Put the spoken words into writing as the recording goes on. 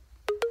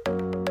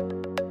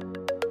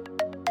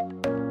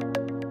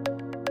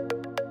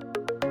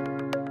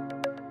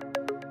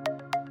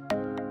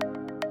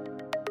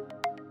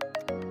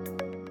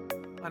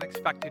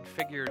unexpected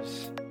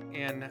figures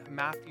in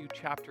Matthew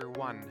chapter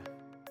 1.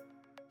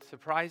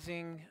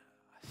 Surprising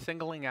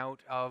singling out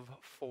of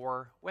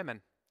 4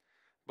 women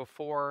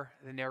before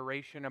the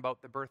narration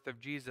about the birth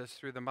of Jesus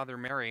through the Mother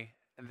Mary.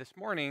 And this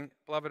morning,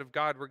 beloved of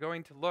God, we're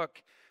going to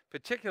look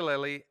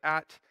particularly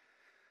at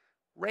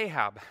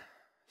Rahab.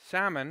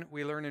 Salmon,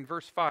 we learn in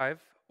verse 5,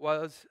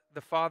 was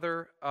the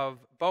father of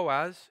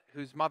Boaz,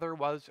 whose mother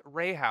was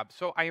Rahab.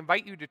 So I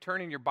invite you to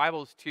turn in your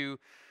Bibles to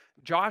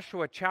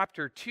Joshua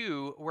chapter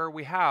 2, where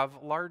we have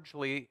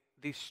largely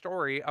the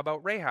story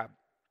about Rahab.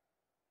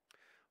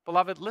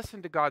 Beloved,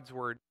 listen to God's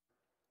word.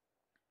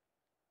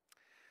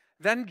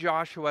 Then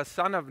Joshua,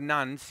 son of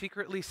Nun,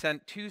 secretly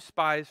sent 2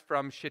 spies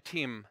from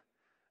Shittim.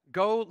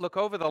 Go look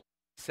over the land,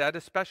 he said,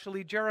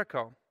 especially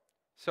Jericho.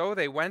 So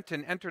they went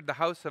and entered the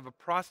house of a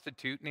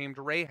prostitute named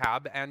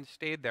Rahab and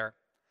stayed there.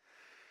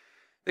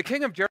 The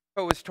king of Jericho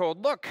was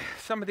told, "Look,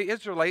 some of the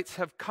Israelites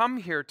have come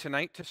here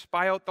tonight to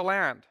spy out the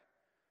land."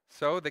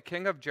 So the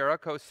king of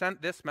Jericho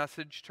sent this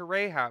message to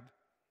Rahab: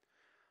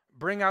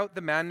 "Bring out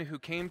the men who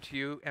came to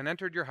you and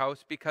entered your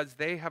house, because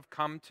they have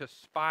come to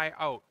spy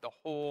out the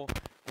whole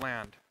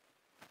land."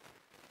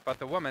 But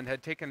the woman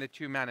had taken the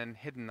 2 men and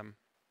hidden them.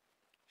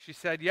 She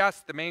said,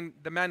 "Yes, the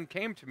men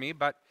came to me,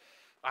 but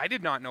I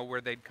did not know where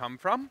they'd come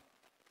from.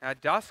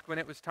 At dusk, when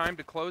it was time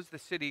to close the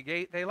city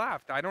gate, they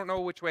left. I don't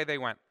know which way they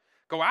went.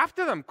 Go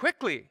after them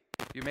quickly.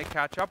 You may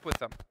catch up with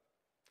them."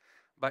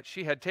 But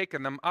she had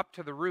taken them up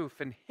to the roof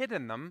and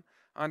hidden them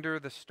under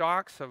the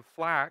stalks of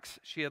flax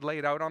she had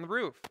laid out on the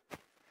roof.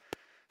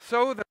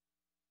 So they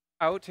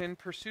went out in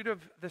pursuit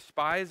of the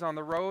spies on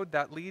the road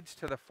that leads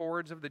to the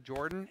fords of the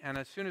Jordan, and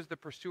as soon as the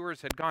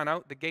pursuers had gone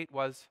out, the gate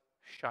was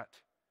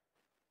shut.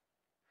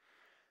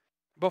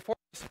 Before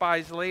the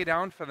spies lay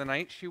down for the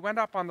night, she went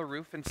up on the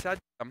roof and said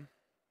to them,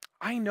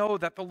 "I know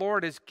that the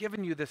Lord has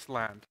given you this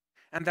land,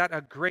 and that a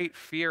great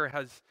fear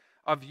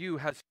of you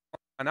has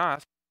fallen on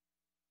us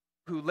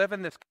who live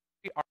in this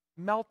country are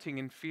melting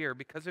in fear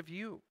because of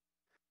you.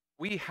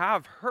 We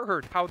have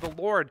heard how the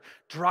Lord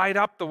dried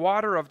up the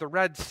water of the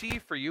Red Sea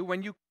for you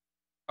when you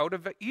came out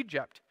of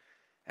Egypt,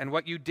 and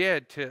what you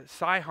did to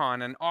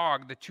Sihon and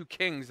Og, the 2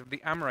 kings of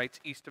the Amorites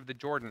east of the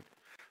Jordan,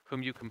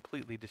 whom you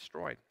completely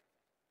destroyed.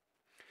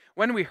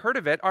 When we heard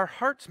of it, our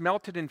hearts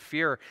melted in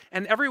fear,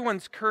 and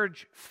everyone's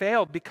courage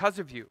failed because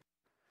of you.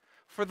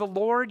 For the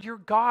Lord your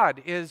God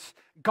is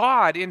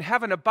God in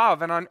heaven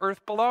above and on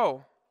earth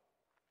below.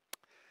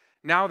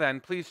 Now then,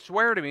 please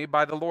swear to me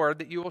by the Lord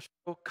that you will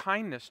show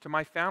kindness to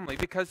my family,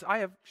 because I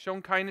have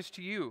shown kindness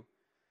to you.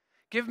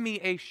 Give me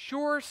a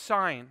sure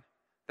sign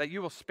that you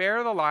will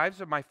spare the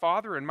lives of my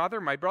father and mother,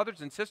 my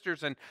brothers and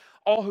sisters, and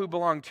all who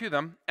belong to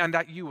them, and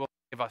that you will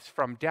save us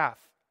from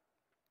death."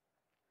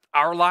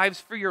 "Our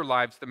lives for your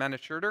lives," the men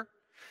assured her.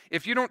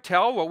 "If you don't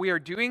tell what we are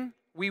doing,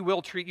 we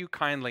will treat you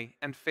kindly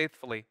and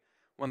faithfully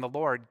when the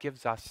Lord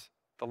gives us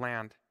the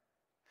land."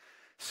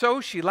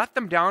 So she let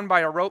them down by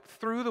a rope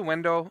through the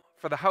window,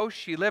 for the house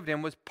she lived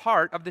in was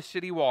part of the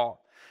city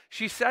wall.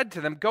 She said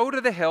to them, "Go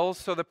to the hills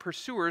so the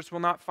pursuers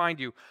will not find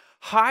you.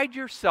 Hide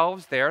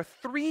yourselves there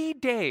 3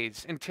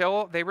 days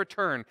until they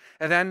return,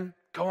 and then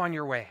go on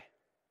your way."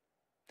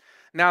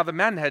 Now the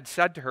men had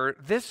said to her,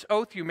 "This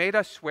oath you made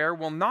us swear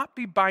will not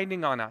be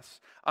binding on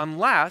us,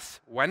 unless,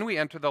 when we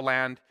enter the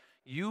land,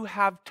 you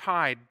have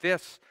tied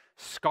this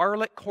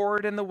scarlet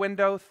cord in the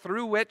window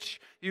through which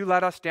you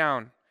let us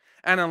down,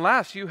 and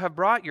unless you have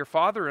brought your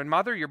father and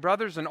mother, your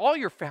brothers, and all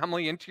your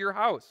family into your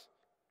house.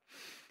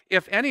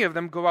 If any of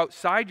them go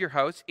outside your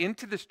house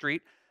into the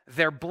street,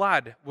 their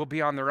blood will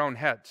be on their own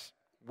heads.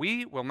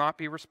 We will not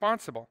be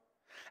responsible.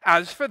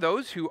 As for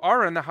those who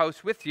are in the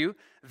house with you,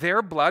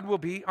 their blood will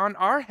be on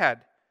our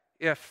head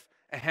if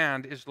a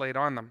hand is laid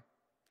on them.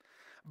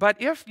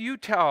 But if you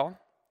tell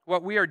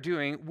what we are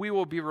doing, we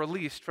will be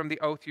released from the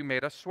oath you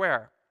made us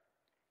swear."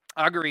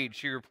 "Agreed,"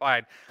 she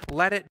replied.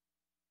 "Let it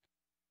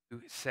be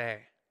as you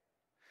say."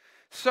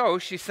 So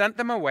she sent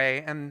them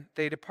away, and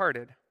they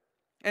departed.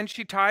 And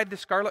she tied the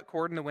scarlet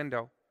cord in the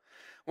window.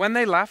 When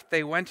they left,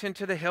 they went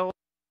into the hills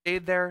and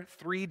stayed there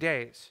 3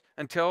 days,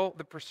 until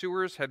the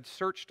pursuers had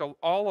searched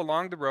all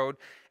along the road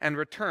and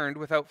returned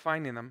without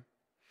finding them.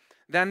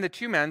 Then the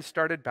 2 men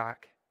started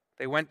back.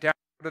 They went down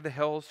to the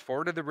hills,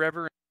 forded the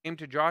river, and came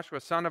to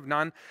Joshua, son of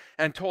Nun,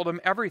 and told him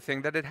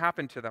everything that had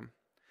happened to them.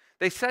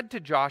 They said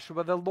to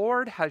Joshua, "The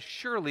Lord has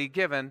surely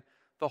given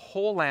the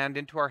whole land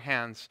into our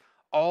hands.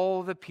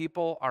 All the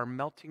people are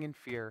melting in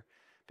fear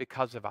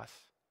because of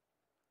us."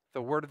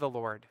 The word of the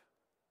Lord.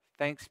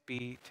 Thanks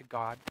be to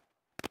God.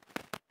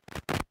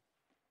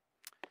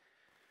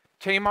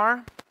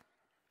 Tamar,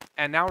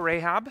 and now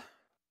Rahab,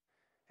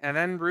 and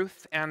then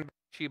Ruth and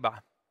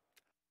Bathsheba.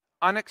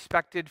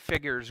 Unexpected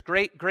figures,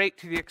 great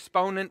to the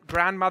exponent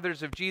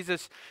grandmothers of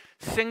Jesus,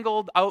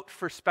 singled out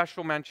for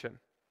special mention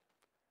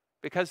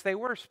because they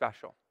were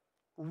special,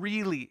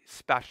 really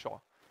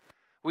special.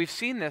 We've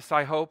seen this,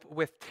 I hope,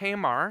 with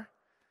Tamar,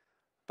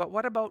 but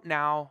what about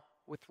now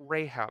with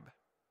Rahab?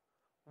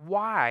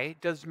 Why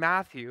does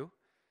Matthew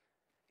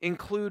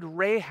include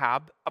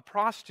Rahab, a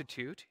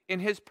prostitute,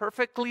 in his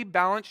perfectly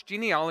balanced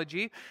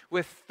genealogy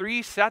with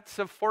 3 sets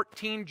of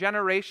 14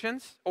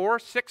 generations or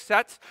 6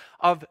 sets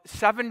of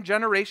 7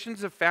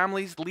 generations of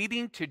families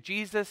leading to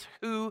Jesus,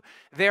 who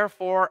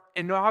therefore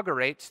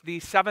inaugurates the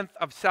 7th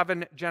of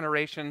 7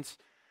 generations,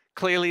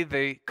 clearly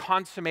the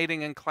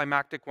consummating and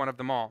climactic one of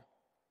them all.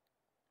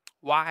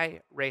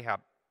 Why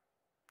Rahab?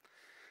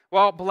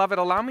 Well, beloved,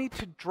 allow me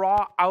to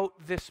draw out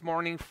this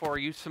morning for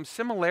you some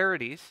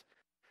similarities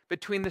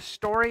between the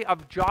story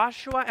of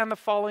Joshua and the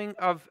falling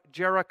of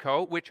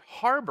Jericho, which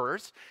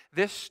harbors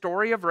this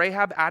story of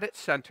Rahab at its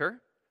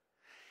center,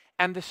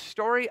 and the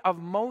story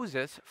of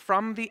Moses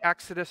from the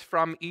Exodus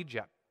from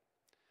Egypt.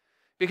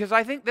 Because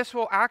I think this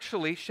will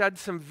actually shed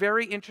some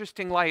very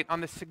interesting light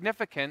on the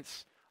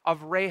significance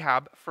of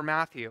Rahab for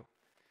Matthew,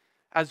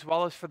 as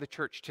well as for the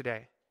church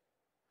today.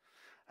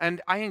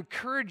 And I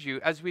encourage you,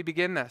 as we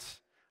begin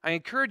this, I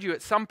encourage you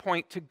at some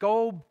point to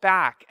go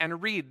back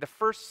and read the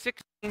first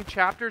 16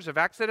 chapters of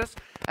Exodus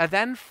and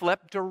then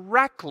flip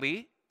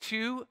directly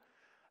to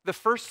the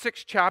first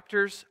 6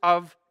 chapters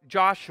of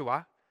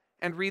Joshua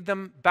and read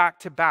them back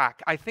to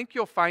back. I think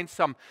you'll find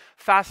some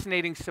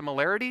fascinating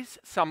similarities,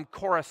 some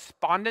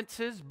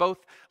correspondences,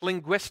 both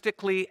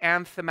linguistically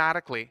and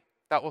thematically,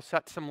 that will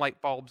set some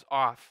light bulbs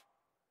off.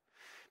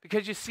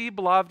 Because you see,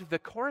 beloved, the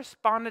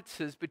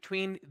correspondences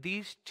between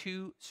these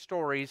 2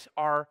 stories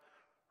are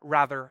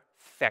rather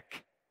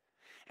thick.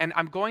 And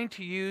I'm going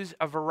to use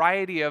a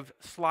variety of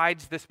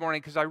slides this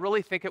morning because I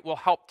really think it will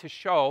help to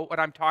show what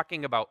I'm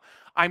talking about.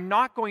 I'm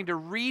not going to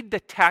read the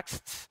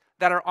texts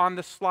that are on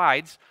the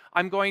slides.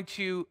 I'm going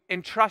to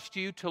entrust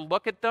you to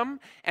look at them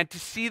and to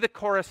see the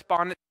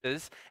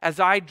correspondences as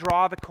I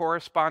draw the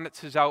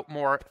correspondences out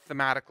more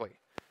thematically.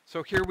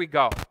 So here we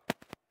go.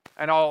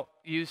 And I'll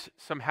use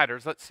some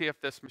headers. Let's see if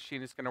this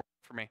machine is going to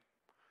work for me.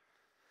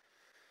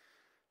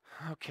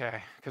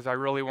 Okay, because I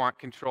really want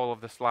control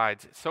of the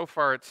slides. So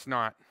far, it's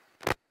not.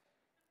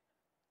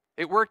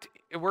 It worked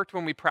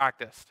when we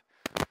practiced.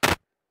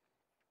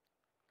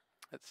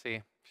 Let's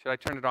see. Should I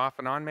turn it off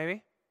and on,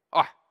 maybe?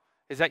 Oh,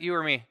 is that you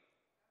or me?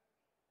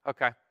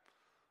 Okay.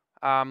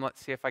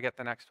 Let's see if I get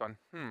the next one.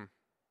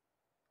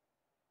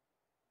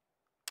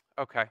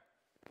 Okay.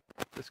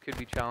 This could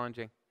be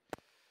challenging.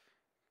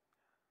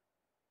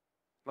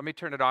 Let me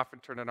turn it off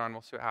and turn it on.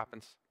 We'll see what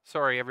happens.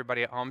 Sorry,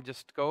 everybody at home.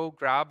 Just go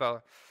grab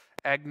a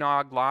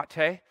eggnog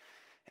latte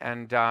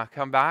and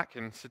come back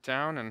and sit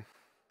down. And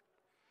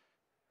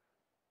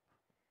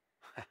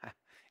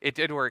it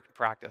did work in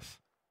practice.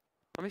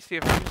 Let me see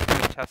if I'm just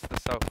going to test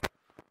this out.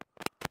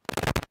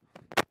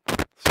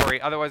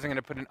 Sorry, otherwise I'm going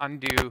to put an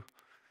undue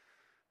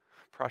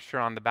pressure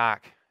on the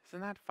back.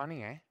 Isn't that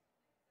funny, eh?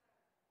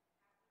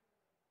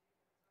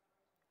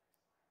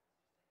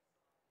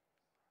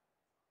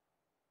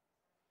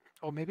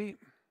 Oh, maybe,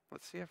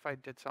 let's see if I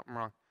did something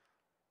wrong.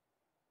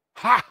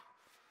 Ha!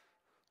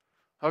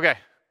 Okay.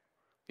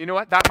 You know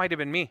what? That might have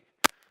been me.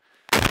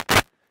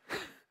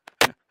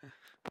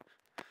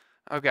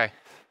 Okay.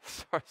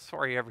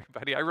 Sorry,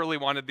 everybody. I really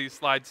wanted these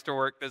slides to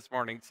work this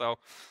morning, so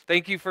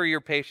thank you for your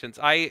patience.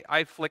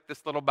 I flicked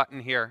this little button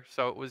here,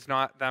 so it was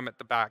not them at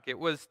the back. It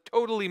was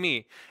totally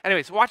me.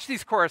 Anyways, watch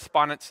these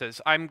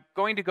correspondences. I'm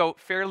going to go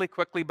fairly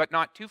quickly, but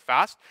not too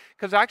fast,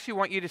 because I actually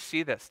want you to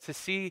see this, to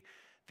see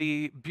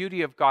the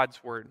beauty of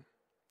God's word.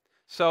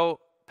 So,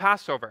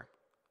 Passover.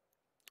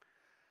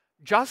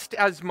 Just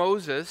as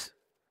Moses'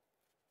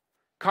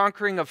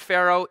 conquering of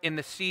Pharaoh in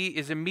the sea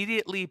is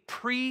immediately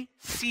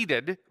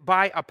preceded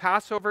by a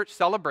Passover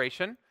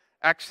celebration,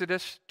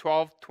 Exodus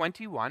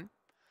 12:21,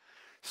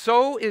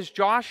 so is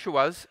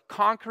Joshua's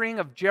conquering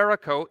of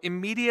Jericho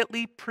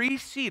immediately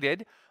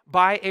preceded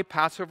by a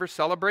Passover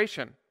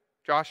celebration,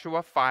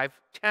 Joshua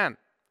 5:10.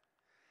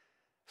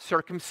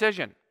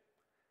 Circumcision.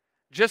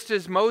 Just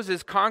as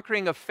Moses'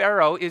 conquering of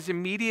Pharaoh is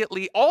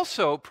immediately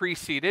also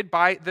preceded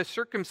by the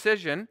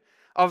circumcision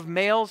of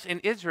males in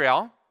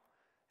Israel,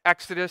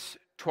 Exodus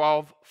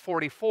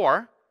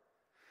 12:44,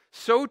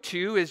 so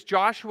too is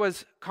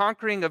Joshua's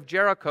conquering of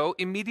Jericho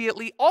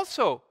immediately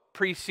also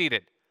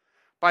preceded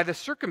by the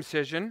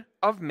circumcision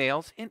of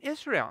males in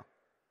Israel,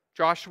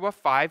 Joshua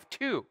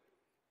 5:2.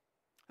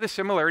 The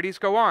similarities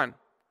go on.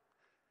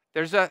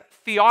 There's a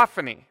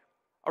theophany,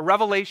 a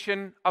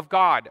revelation of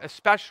God, a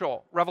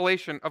special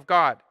revelation of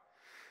God.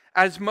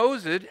 As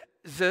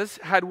Moses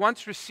had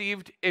once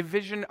received a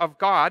vision of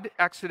God,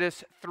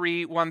 Exodus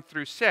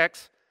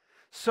 3:1-6,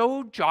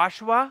 so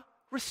Joshua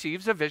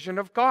receives a vision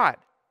of God,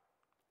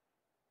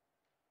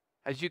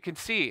 as you can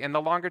see in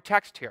the longer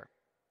text here.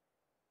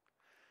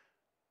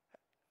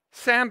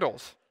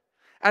 Sandals.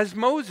 As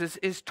Moses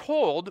is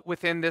told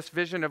within this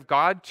vision of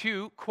God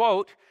to,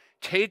 quote,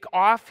 take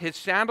off his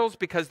sandals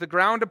because the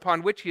ground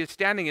upon which he is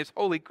standing is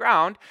holy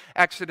ground,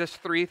 Exodus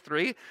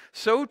 3:3,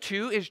 so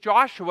too is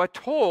Joshua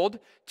told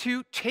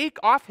to take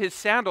off his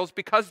sandals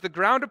because the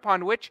ground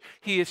upon which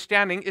he is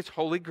standing is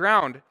holy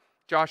ground,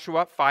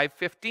 Joshua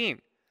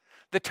 5:15.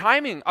 The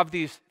timing of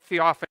these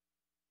theophanies,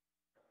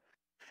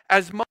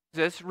 as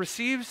Moses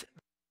receives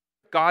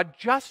God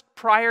just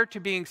prior to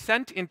being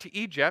sent into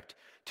Egypt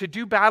to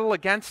do battle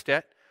against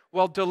it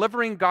while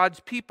delivering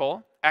God's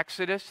people,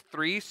 Exodus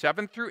 3,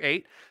 7 through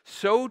 8,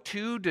 so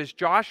too does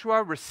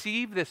Joshua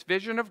receive this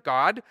vision of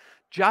God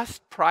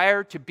just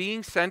prior to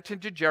being sent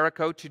into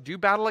Jericho to do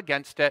battle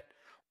against it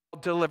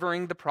while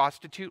delivering the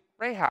prostitute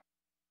Rahab.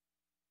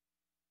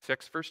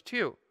 6 verse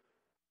 2.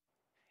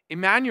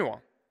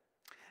 Emmanuel,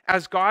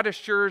 as God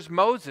assures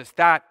Moses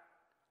that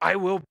I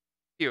will be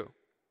with you,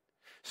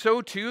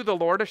 so too the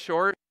Lord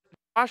assures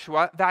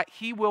Joshua that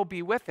he will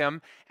be with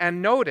him.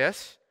 And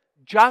notice,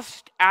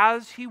 just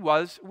as he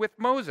was with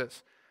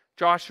Moses.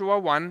 Joshua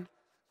 1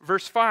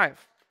 verse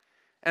 5.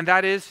 And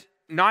that is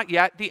not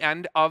yet the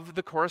end of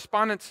the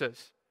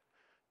correspondences.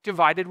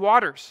 Divided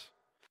waters.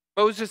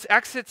 Moses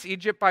exits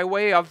Egypt by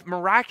way of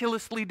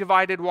miraculously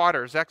divided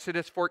waters,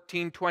 Exodus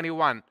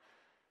 14:21.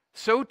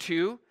 So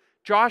too,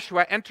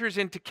 Joshua enters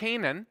into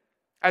Canaan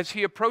as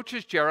he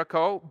approaches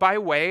Jericho by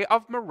way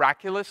of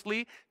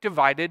miraculously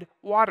divided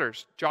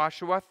waters,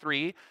 Joshua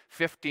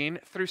 3:15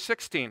 through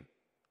 16.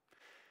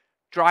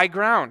 Dry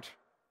ground,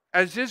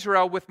 as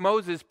Israel with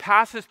Moses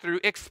passes through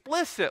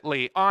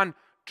explicitly on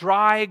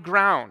dry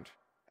ground,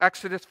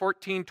 Exodus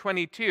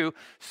 14:22.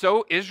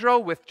 So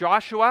Israel with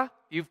Joshua,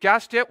 you've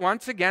guessed it,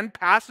 once again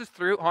passes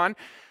through on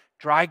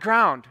dry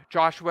ground,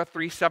 Joshua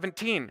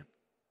 3:17.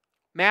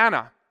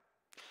 Manna,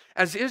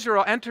 as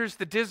Israel enters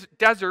the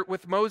desert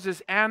with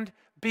Moses and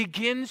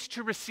begins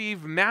to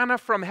receive manna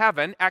from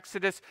heaven,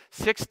 Exodus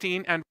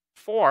 16 and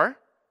 4.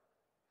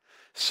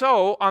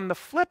 So on the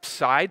flip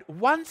side,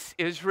 once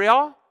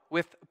Israel,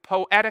 with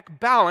poetic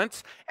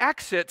balance,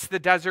 exits the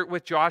desert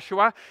with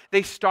Joshua,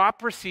 they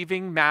stop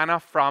receiving manna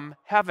from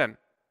heaven.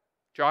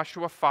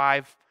 Joshua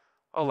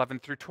 5:11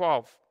 through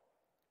 12.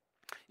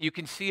 You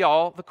can see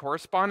all the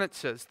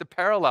correspondences, the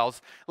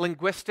parallels,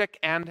 linguistic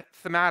and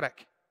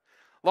thematic.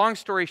 Long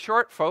story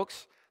short,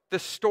 folks, the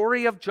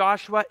story of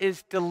Joshua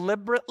is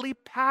deliberately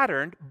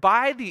patterned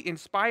by the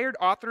inspired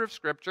author of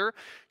Scripture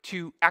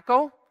to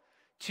echo,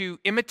 to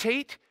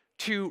imitate,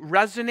 to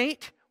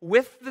resonate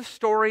with the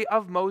story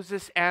of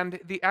Moses and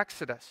the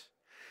Exodus.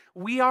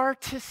 We are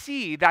to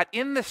see that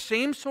in the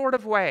same sort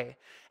of way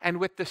and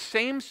with the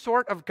same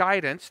sort of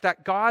guidance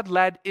that God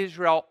led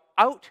Israel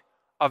out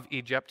of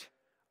Egypt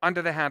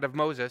under the hand of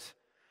Moses,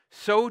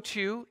 so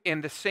too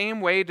in the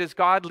same way does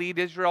God lead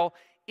Israel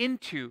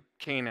into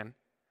Canaan,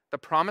 the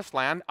promised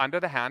land, under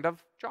the hand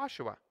of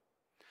Joshua.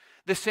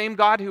 The same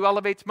God who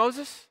elevates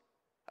Moses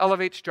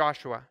elevates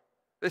Joshua.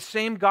 The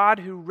same God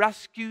who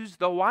rescues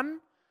the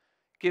one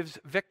gives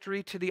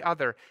victory to the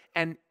other.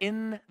 And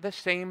in the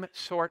same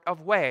sort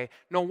of way,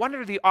 no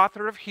wonder the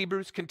author of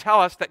Hebrews can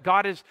tell us that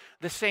God is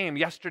the same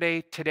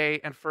yesterday, today,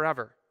 and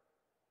forever.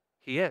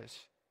 He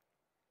is.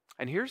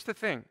 And here's the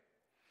thing.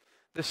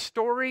 The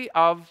story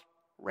of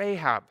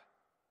Rahab,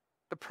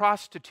 the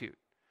prostitute,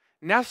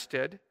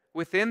 nested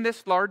within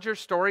this larger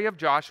story of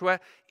Joshua,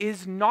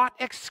 is not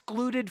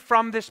excluded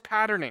from this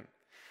patterning.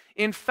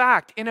 In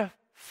fact, in a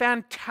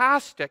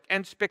fantastic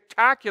and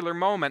spectacular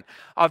moment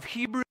of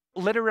Hebrew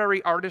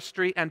literary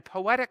artistry and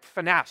poetic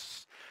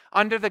finesse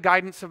under the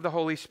guidance of the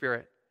Holy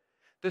Spirit,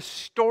 the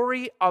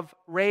story of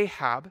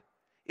Rahab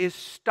is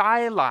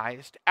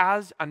stylized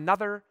as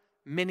another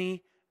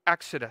mini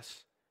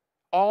Exodus,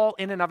 all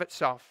in and of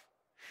itself.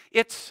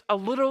 It's a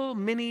little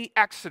mini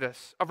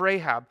Exodus of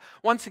Rahab.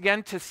 Once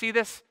again, to see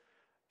this,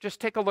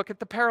 just take a look at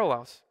the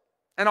parallels.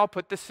 And I'll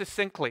put this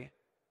succinctly.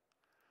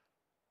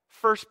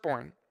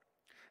 Firstborn.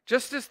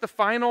 Just as the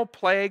final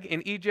plague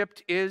in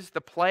Egypt is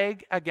the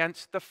plague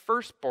against the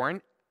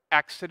firstborn,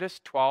 Exodus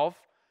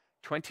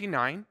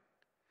 12:29,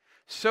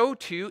 so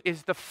too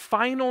is the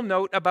final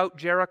note about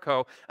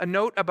Jericho, a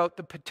note about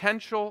the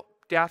potential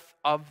death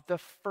of the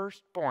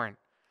firstborn,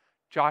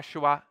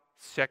 Joshua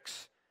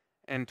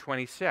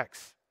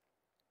 6:26.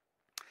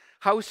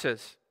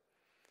 Houses.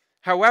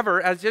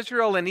 However, as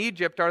Israel and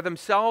Egypt are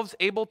themselves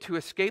able to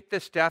escape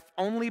this death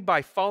only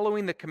by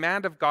following the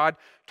command of God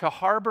to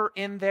harbor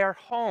in their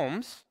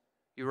homes,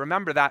 you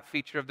remember that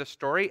feature of the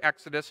story,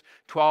 Exodus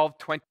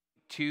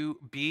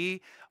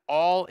 12:22b,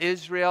 all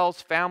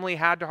Israel's family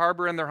had to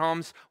harbor in their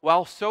homes.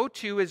 Well, so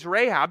too is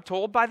Rahab,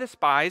 told by the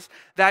spies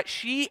that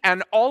she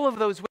and all of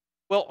those women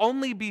will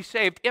only be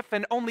saved if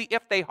and only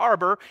if they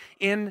harbor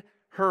in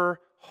her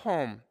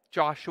home,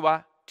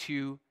 Joshua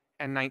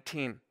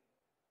 2:19.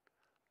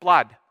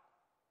 Blood.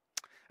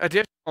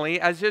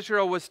 Additionally, as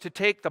Israel was to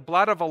take the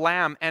blood of a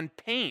lamb and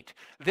paint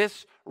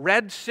this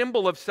red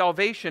symbol of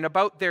salvation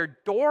about their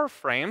door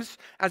frames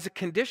as a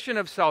condition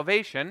of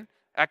salvation,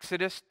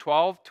 Exodus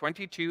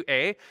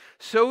 12:22a,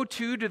 so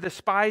too do the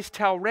spies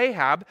tell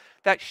Rahab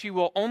that she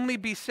will only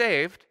be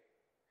saved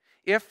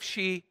if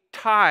she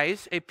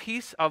ties a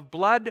piece of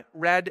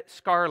blood-red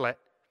scarlet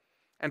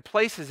and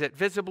places it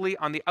visibly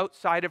on the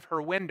outside of her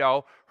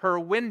window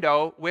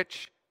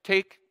which,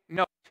 take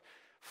note,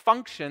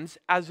 functions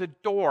as a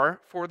door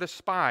for the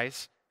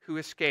spies who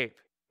escape,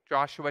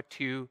 Joshua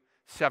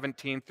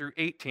 2:17 through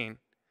 18.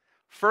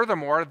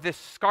 Furthermore, this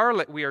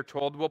scarlet, we are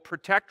told, will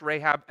protect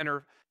Rahab and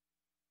her,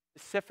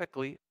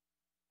 specifically,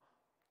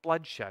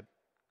 bloodshed,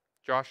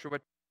 Joshua.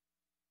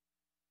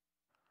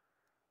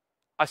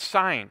 a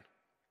sign.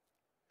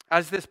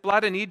 As this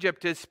blood in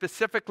Egypt is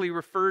specifically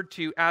referred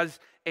to as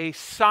a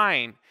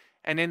sign,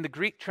 and in the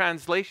Greek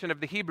translation of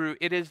the Hebrew,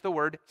 it is the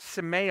word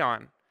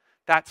semeion.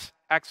 That's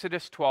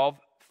Exodus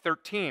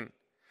 12:13.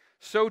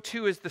 So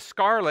too is the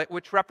scarlet,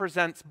 which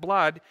represents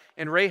blood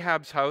in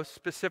Rahab's house,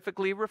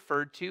 specifically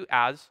referred to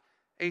as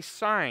a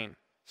sign.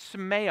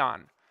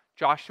 Semeion,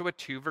 Joshua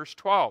 2, verse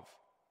 12.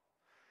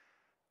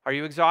 Are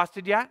you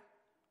exhausted yet?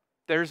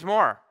 There's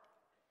more.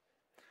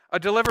 A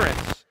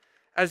deliverance.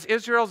 As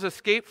Israel's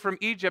escape from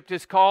Egypt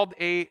is called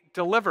a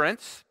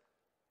deliverance,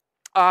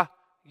 a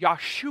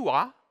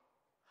Yeshua,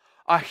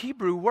 a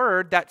Hebrew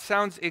word that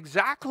sounds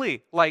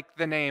exactly like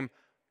the name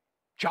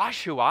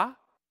Joshua,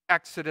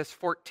 Exodus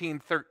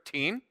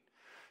 14:13.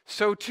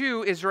 So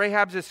too is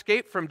Rahab's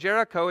escape from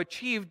Jericho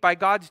achieved by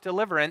God's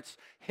deliverance,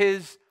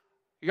 his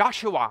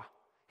Yeshua,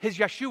 his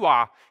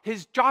Yeshua,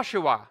 his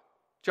Joshua,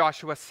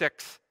 Joshua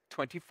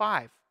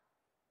 6:25.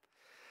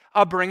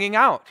 A bringing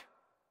out.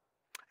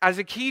 As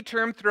a key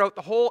term throughout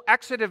the whole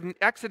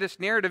Exodus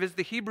narrative is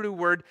the Hebrew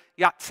word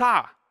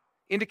yatzah,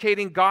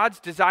 indicating God's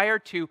desire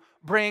to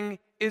bring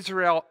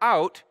Israel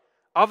out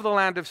of the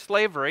land of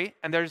slavery.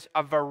 And there's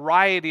a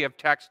variety of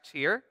texts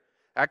here.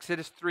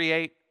 Exodus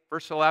 3:8,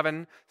 verse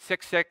 11,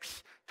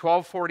 6:6,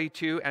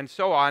 12:42, and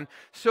so on.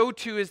 So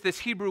too is this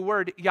Hebrew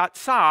word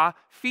yatzah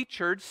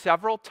featured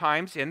several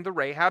times in the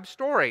Rahab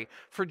story.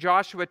 For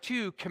Joshua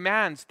 2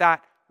 commands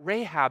that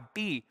Rahab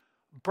be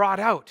brought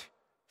out,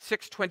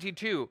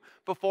 6:22,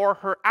 before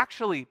her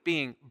actually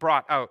being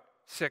brought out,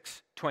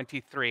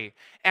 6:23.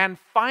 And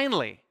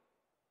finally,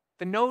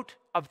 the note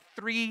of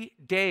 3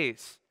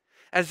 days.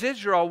 As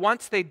Israel,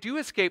 once they do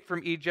escape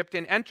from Egypt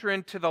and enter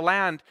into the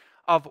land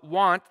of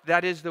want,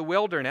 that is the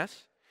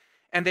wilderness,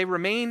 and they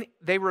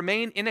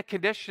remain in a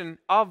condition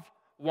of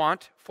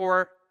want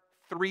for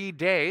 3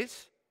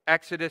 days,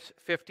 Exodus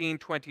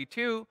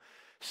 15:22,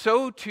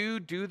 so too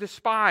do the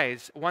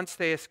spies once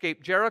they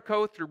escape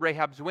Jericho through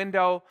Rahab's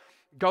window,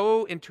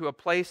 go into a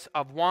place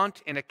of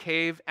want in a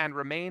cave and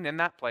remain in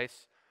that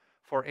place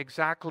for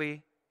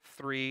exactly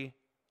 3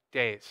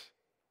 days.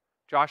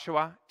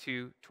 Joshua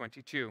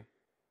 2:22.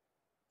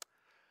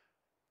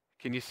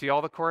 Can you see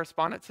all the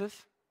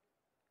correspondences?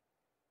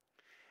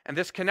 And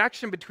this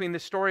connection between the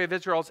story of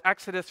Israel's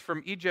exodus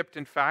from Egypt,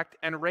 in fact,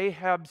 and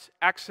Rahab's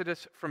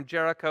exodus from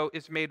Jericho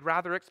is made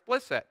rather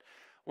explicit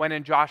when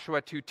in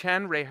Joshua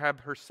 2:10,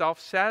 Rahab herself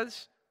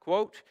says,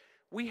 quote,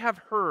 "We have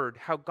heard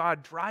how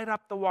God dried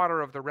up the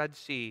water of the Red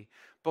Sea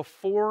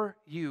before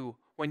you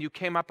when you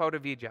came up out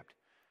of Egypt.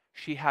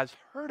 She has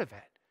heard of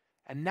it,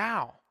 and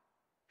now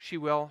she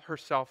will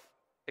herself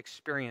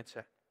experience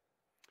it."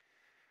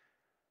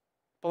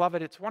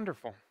 Beloved, it's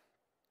wonderful.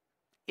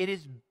 It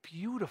is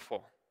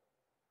beautiful.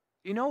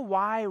 You know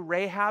why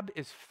Rahab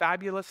is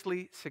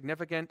fabulously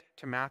significant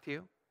to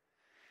Matthew?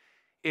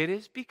 It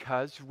is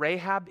because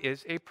Rahab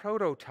is a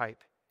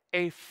prototype,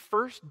 a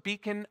first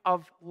beacon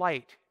of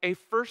light, a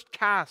first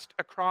cast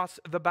across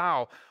the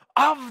bow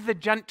of the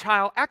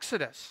Gentile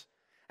exodus,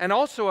 and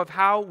also of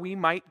how we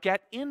might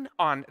get in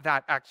on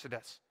that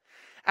exodus.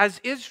 As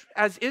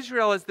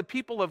Israel, as the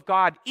people of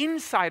God,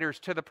 insiders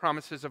to the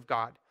promises of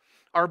God,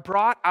 are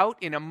brought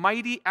out in a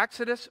mighty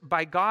exodus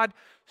by God,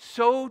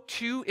 so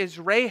too is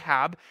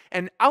Rahab,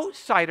 an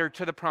outsider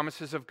to the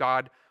promises of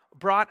God,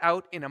 brought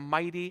out in a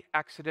mighty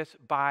exodus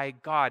by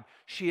God.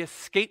 She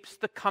escapes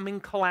the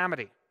coming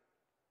calamity.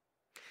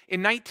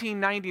 In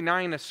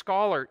 1999, a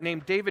scholar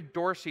named David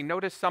Dorsey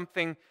noticed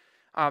something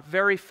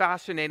very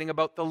fascinating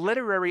about the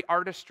literary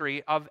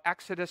artistry of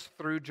Exodus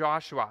through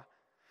Joshua.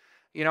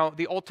 You know,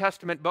 the Old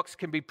Testament books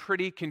can be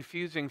pretty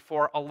confusing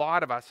for a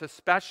lot of us,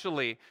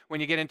 especially when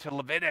you get into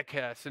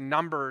Leviticus and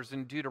Numbers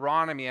and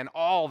Deuteronomy and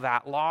all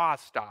that law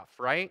stuff,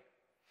 right?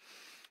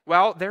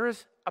 Well, there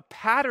is a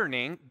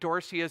patterning,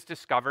 Dorsey has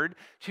discovered,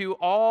 to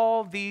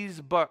all these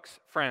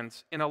books,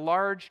 friends, in a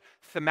large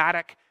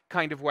thematic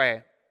kind of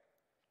way.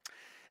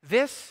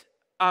 This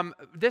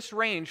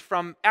range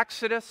from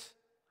Exodus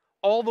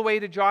all the way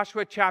to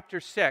Joshua chapter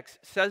 6,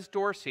 says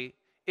Dorsey,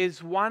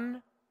 is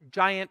one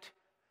giant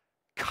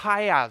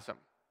chiasm.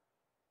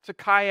 It's a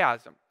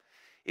chiasm.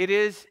 It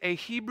is a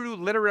Hebrew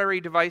literary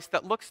device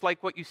that looks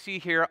like what you see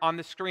here on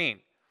the screen.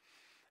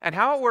 And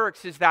how it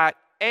works is that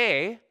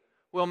A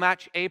will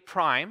match A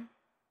prime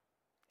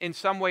in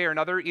some way or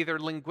another, either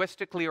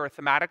linguistically or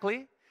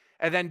thematically,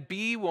 and then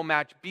B will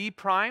match B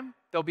prime.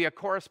 There'll be a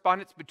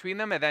correspondence between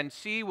them, and then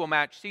C will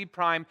match C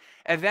prime,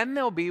 and then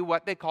there'll be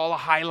what they call a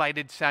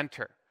highlighted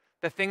center,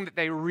 the thing that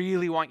they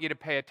really want you to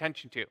pay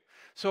attention to.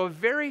 So a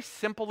very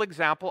simple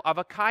example of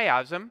a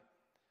chiasm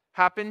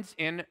happens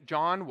in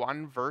John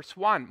 1, verse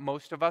 1.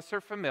 Most of us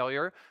are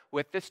familiar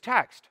with this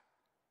text.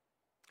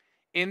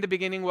 In the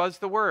beginning was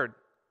the Word.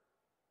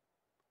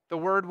 The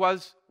Word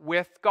was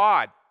with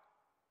God.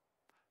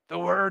 The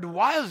Word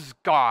was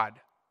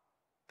God,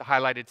 the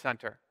highlighted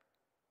center.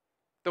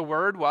 The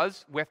Word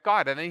was with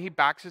God. And then he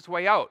backs his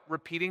way out,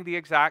 repeating the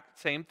exact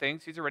same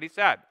things he's already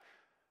said.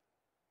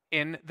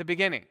 In the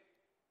beginning.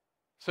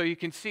 So you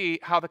can see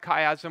how the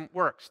chiasm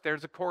works.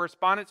 There's a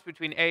correspondence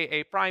between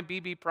A prime,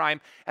 B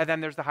prime, and then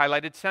there's the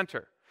highlighted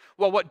center.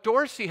 Well, what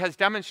Dorsey has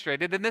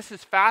demonstrated, and this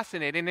is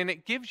fascinating, and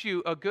it gives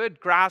you a good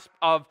grasp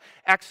of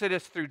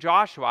Exodus through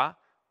Joshua,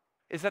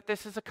 is that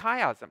this is a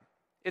chiasm.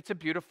 It's a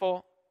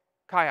beautiful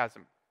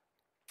chiasm.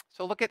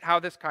 So look at how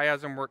this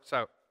chiasm works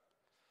out.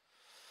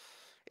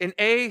 In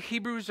A,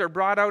 Hebrews are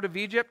brought out of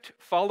Egypt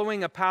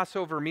following a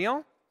Passover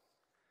meal,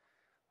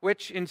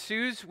 which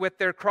ensues with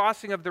their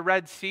crossing of the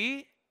Red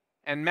Sea,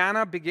 and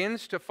manna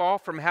begins to fall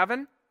from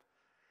heaven.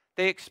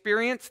 They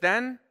experience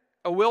then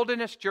a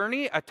wilderness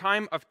journey, a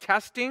time of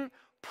testing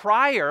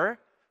prior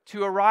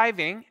to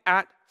arriving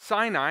at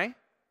Sinai,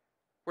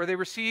 where they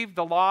receive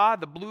the law,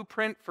 the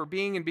blueprint for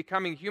being and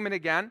becoming human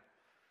again.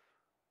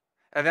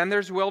 And then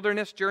there's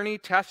wilderness journey,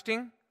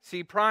 testing,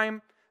 C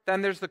prime.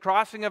 Then there's the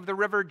crossing of the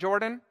river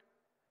Jordan.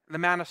 The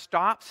manna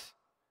stops.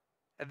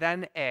 And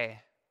then A,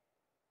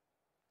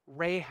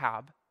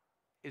 Rahab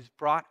is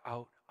brought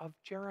out of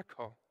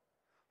Jericho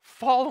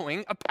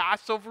following a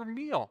Passover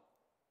meal.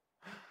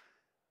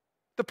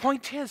 The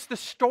point is, the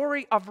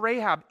story of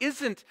Rahab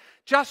isn't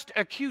just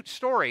a cute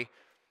story,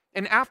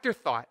 an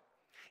afterthought.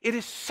 It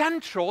is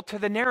central to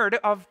the narrative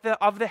of the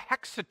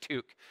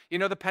Hexateuch. You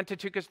know, the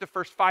Pentateuch is the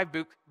first 5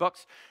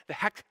 books. The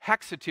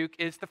Hexateuch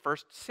is the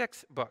first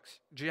 6 books,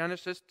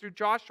 Genesis through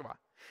Joshua.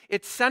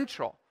 It's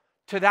central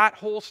to that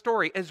whole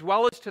story, as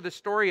well as to the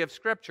story of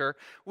Scripture,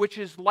 which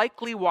is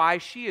likely why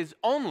she is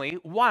only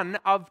one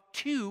of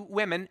 2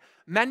 women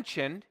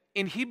mentioned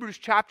in Hebrews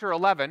chapter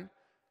 11,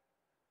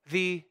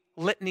 the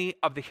litany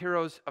of the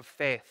heroes of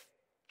faith.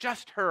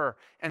 Just her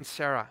and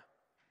Sarah.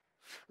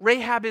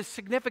 Rahab is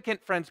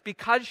significant, friends,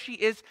 because she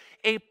is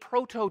a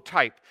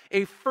prototype,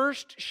 a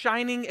first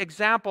shining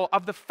example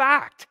of the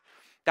fact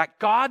that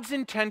God's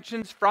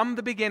intentions from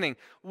the beginning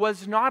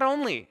was not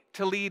only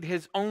to lead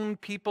his own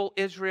people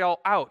Israel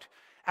out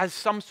as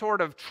some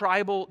sort of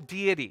tribal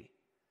deity,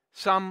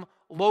 some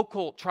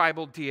local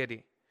tribal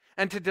deity,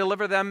 and to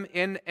deliver them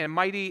in a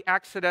mighty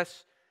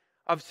exodus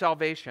of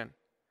salvation.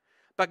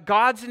 But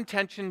God's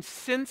intention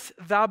since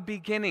the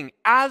beginning,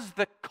 as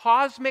the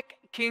cosmic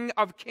King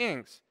of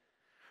Kings,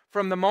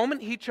 from the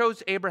moment he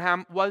chose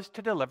Abraham, was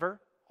to deliver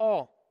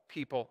all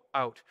people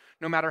out.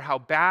 No matter how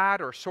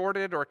bad or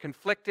sordid or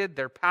conflicted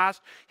their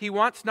past, he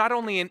wants not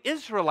only an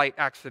Israelite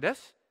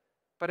exodus,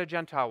 but a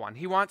Gentile one.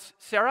 He wants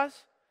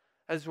Sarah's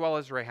as well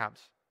as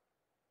Rahab's.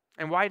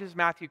 And why does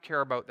Matthew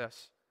care about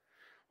this?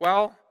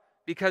 Well,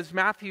 because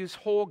Matthew's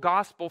whole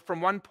gospel,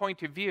 from one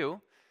point of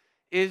view,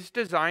 is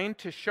designed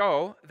to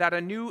show that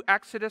a new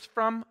exodus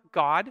from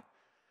God,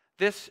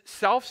 this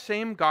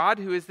self-same God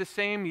who is the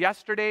same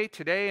yesterday,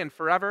 today, and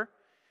forever,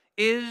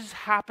 is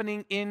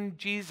happening in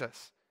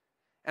Jesus.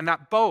 And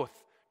that both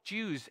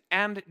Jews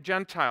and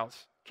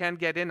Gentiles can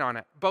get in on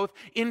it. Both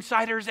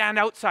insiders and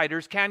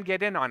outsiders can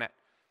get in on it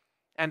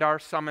and are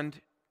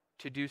summoned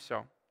to do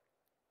so.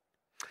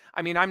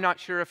 I mean, I'm not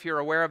sure if you're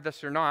aware of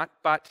this or not,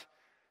 but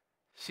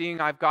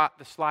seeing I've got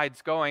the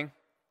slides going,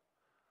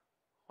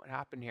 what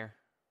happened here?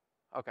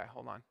 Okay,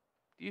 hold on.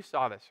 You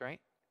saw this,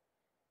 right?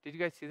 Did you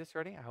guys see this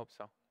already? I hope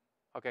so.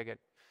 Okay, good.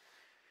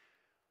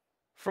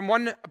 From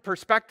one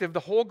perspective,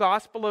 the whole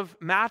Gospel of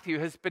Matthew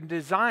has been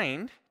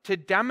designed to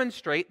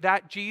demonstrate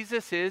that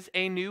Jesus is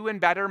a new and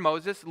better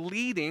Moses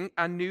leading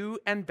a new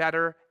and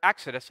better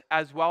Exodus,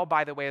 as well,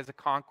 by the way, as a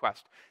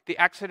conquest. The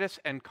Exodus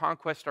and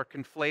conquest are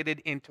conflated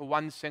into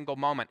one single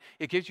moment.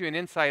 It gives you an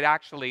insight,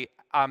 actually,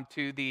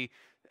 to the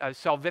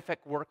salvific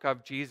work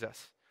of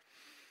Jesus.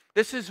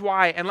 This is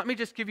why, and let me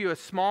just give you a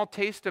small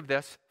taste of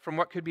this from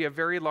what could be a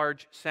very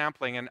large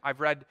sampling, and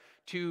I've read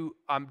 2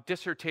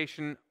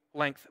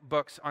 dissertation-length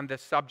books on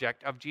this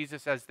subject of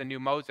Jesus as the new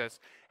Moses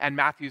and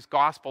Matthew's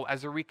gospel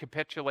as a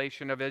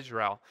recapitulation of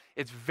Israel.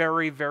 It's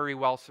very, very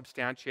well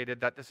substantiated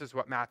that this is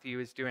what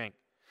Matthew is doing.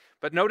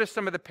 But notice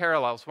some of the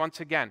parallels once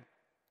again,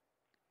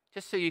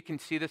 just so you can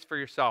see this for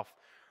yourself.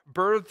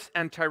 Births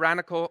and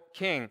tyrannical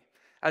king.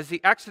 As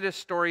the Exodus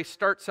story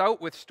starts out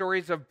with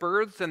stories of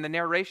births and the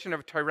narration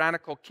of a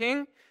tyrannical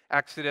king,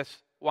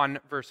 Exodus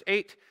 1 verse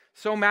 8,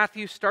 so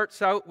Matthew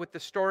starts out with the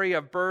story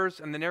of births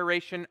and the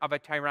narration of a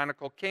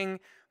tyrannical king,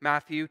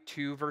 Matthew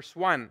 2 verse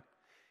 1.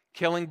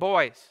 Killing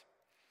boys.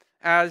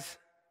 As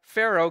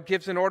Pharaoh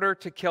gives an order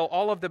to kill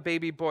all of the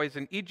baby boys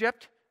in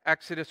Egypt,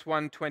 Exodus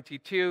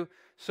 1:22,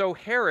 so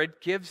Herod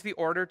gives the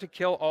order to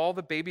kill all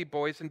the baby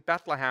boys in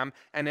Bethlehem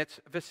and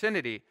its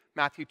vicinity,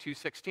 Matthew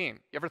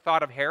 2:16. You ever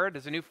thought of Herod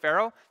as a new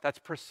Pharaoh? That's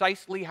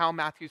precisely how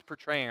Matthew's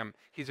portraying him.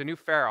 He's a new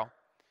Pharaoh.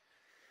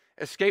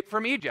 Escape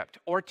from Egypt,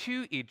 or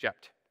to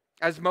Egypt.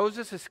 As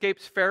Moses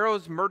escapes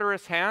Pharaoh's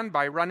murderous hand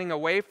by running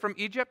away from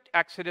Egypt,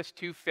 Exodus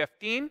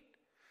 2:15,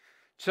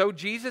 so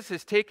Jesus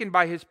is taken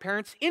by his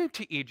parents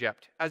into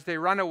Egypt as they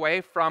run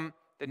away from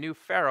the new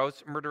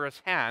Pharaoh's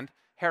murderous hand,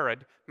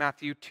 Herod,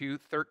 Matthew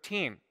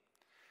 2:13.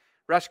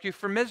 Rescue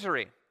from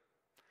misery.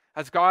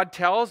 As God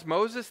tells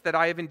Moses that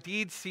I have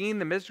indeed seen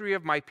the misery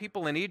of my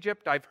people in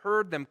Egypt, I've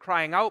heard them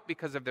crying out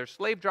because of their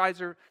slave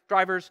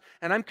drivers,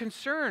 and I'm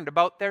concerned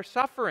about their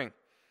suffering.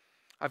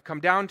 I've come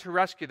down to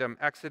rescue them,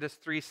 Exodus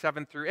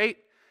 3:7 through 8.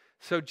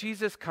 So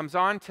Jesus comes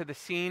on to the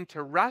scene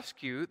to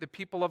rescue the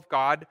people of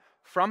God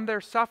from their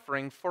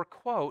suffering, for,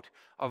 quote,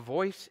 a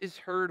voice is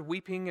heard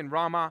weeping in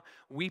Ramah,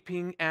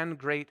 weeping and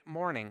great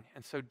mourning.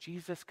 And so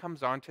Jesus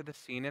comes on to the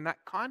scene in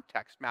that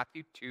context,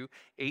 Matthew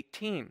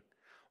 2:18.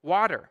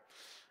 Water.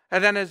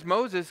 And then as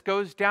Moses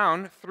goes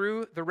down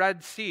through the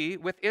Red Sea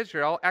with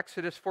Israel,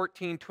 Exodus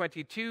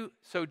 14:22,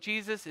 so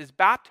Jesus is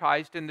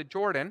baptized in the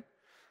Jordan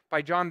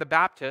by John the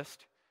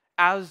Baptist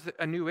as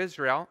a new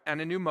Israel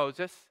and a new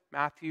Moses,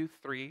 Matthew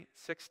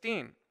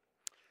 3:16.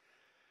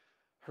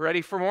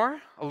 Ready for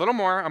more? A little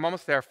more. I'm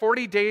almost there.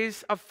 40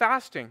 days of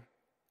fasting.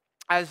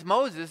 As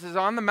Moses is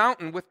on the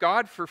mountain with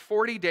God for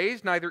 40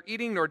 days, neither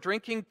eating nor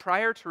drinking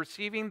prior to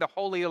receiving the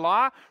holy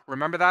law.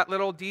 Remember that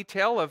little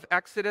detail of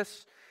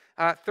Exodus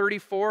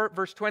 34,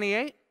 verse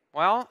 28?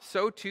 Well,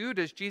 so too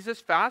does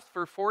Jesus fast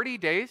for 40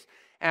 days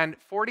and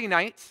 40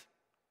 nights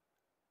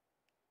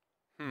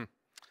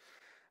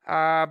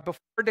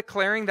before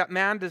declaring that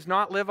man does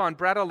not live on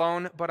bread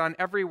alone, but on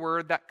every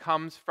word that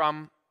comes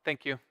from,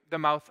 thank you, the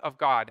mouth of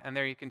God. And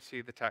there you can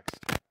see the text,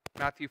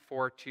 Matthew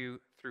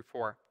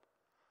 4:2-4.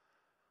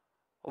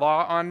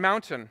 Law on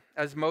mountain,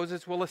 as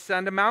Moses will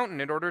ascend a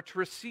mountain in order to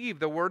receive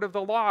the word of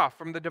the law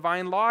from the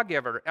divine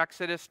lawgiver,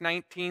 Exodus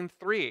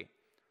 19:3.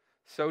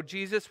 So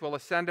Jesus will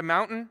ascend a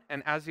mountain,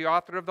 and as the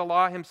author of the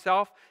law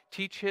himself,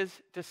 teach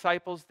his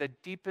disciples the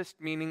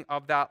deepest meaning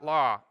of that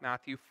law,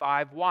 Matthew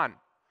 5:1.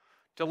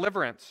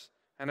 Deliverance,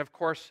 and of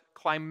course,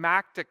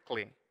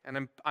 climactically,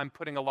 and I'm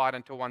putting a lot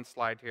into one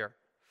slide here.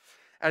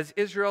 As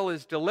Israel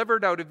is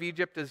delivered out of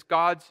Egypt as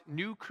God's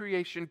new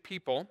creation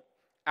people,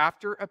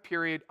 after a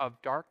period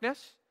of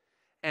darkness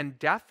and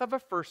death of a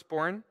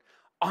firstborn,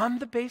 on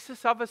the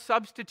basis of a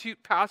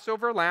substitute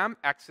Passover lamb,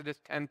 Exodus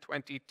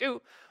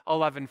 10:22,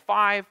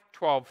 11:5,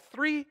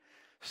 12:3,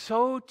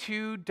 so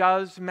too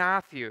does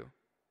Matthew.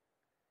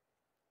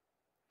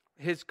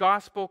 His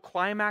gospel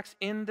climax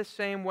in the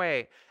same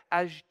way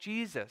as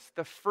Jesus,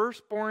 the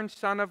firstborn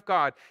Son of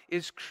God,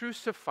 is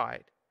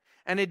crucified,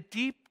 and a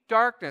deep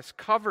darkness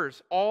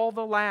covers all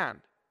the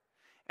land.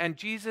 And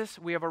Jesus,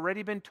 we have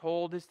already been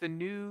told, is the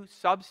new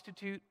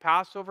substitute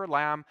Passover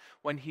lamb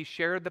when he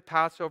shared the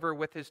Passover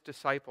with his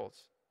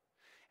disciples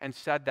and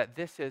said that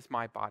this is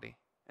my body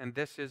and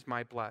this is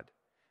my blood.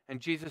 And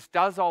Jesus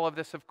does all of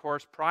this, of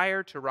course,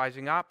 prior to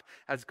rising up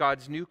as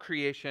God's new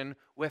creation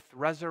with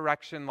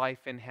resurrection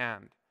life in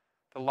hand,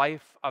 the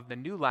life of the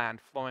new land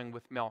flowing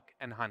with milk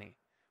and honey,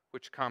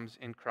 which comes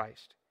in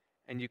Christ.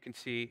 And you can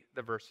see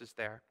the verses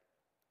there.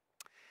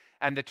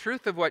 And the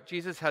truth of what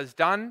Jesus has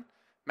done,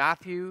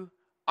 Matthew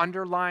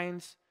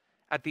underlines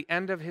at the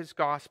end of his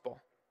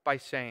gospel by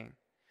saying,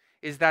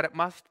 is that it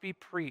must be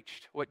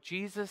preached. What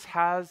Jesus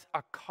has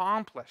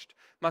accomplished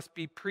must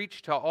be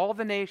preached to all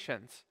the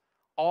nations,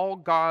 all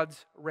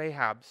God's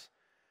Rahabs.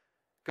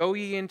 Go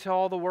ye into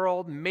all the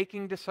world,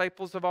 making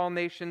disciples of all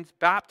nations,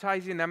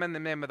 baptizing them in the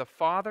name of the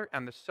Father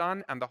and the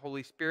Son and the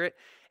Holy Spirit,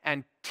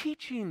 and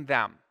teaching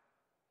them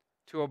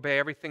to obey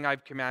everything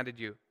I've commanded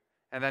you.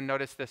 And then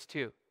notice this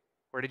too.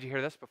 Where did you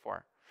hear this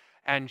before?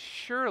 And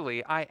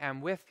surely I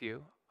am with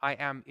you, I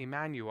am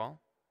Emmanuel,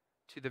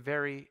 to the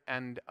very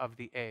end of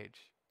the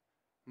age.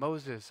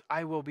 Moses,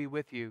 I will be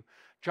with you.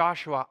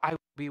 Joshua, I will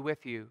be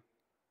with you.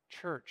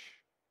 Church,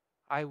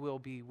 I will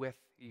be with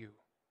you.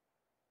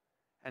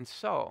 And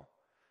so,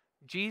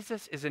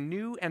 Jesus is a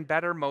new and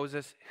better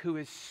Moses who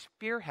is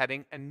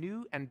spearheading a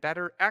new and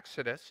better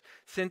Exodus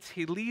since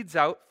he leads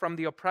out from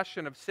the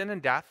oppression of sin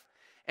and death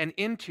and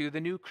into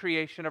the new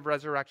creation of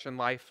resurrection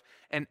life,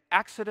 an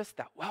Exodus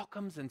that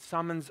welcomes and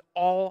summons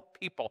all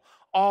people,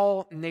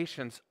 all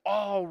nations,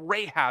 all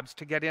Rahabs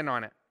to get in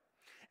on it.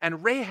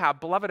 And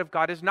Rahab, beloved of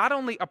God, is not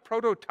only a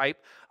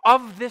prototype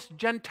of this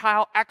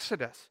Gentile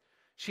Exodus,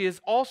 she is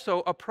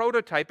also a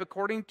prototype,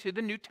 according to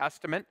the New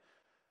Testament,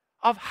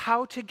 of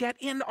how to get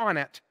in on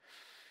it.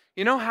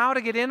 You know how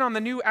to get in on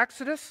the new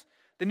Exodus?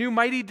 The new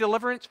mighty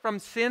deliverance from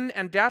sin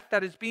and death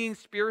that is being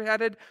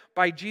spearheaded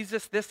by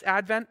Jesus this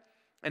Advent,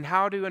 and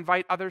how to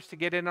invite others to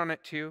get in on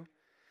it too.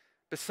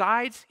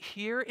 Besides,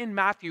 here in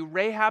Matthew,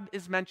 Rahab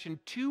is mentioned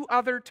 2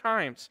 other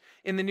times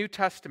in the New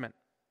Testament.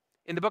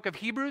 In the book of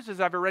Hebrews, as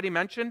I've already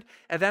mentioned,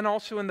 and then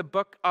also in the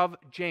book of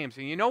James.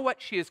 And you know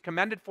what she is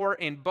commended for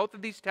in both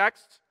of these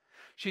texts?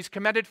 She's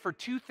commended for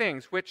 2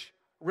 things, which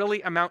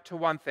really amount to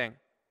one thing.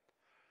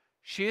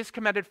 She is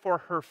commended for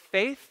her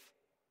faith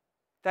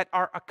that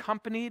are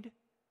accompanied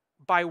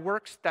by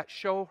works that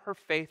show her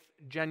faith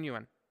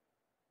genuine.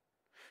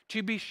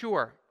 To be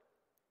sure,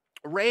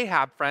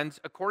 Rahab, friends,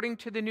 according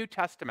to the New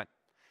Testament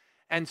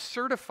and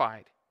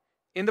certified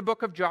in the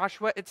book of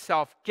Joshua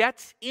itself,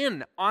 gets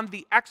in on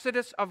the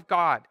exodus of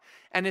God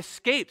and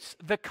escapes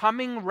the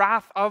coming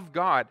wrath of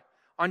God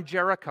on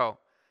Jericho,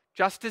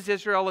 just as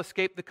Israel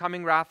escaped the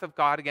coming wrath of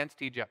God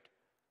against Egypt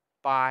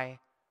by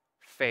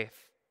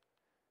faith.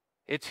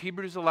 It's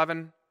Hebrews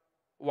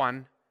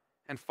 11:1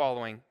 and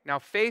following. Now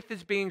faith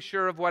is being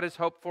sure of what is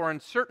hoped for and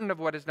certain of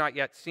what is not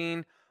yet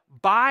seen.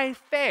 By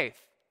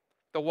faith,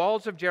 the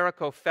walls of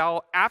Jericho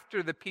fell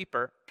after the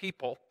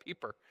people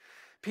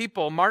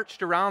people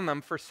marched around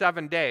them for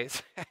 7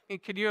 days.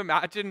 Can you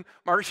imagine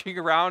marching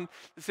around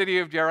the city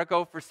of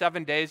Jericho for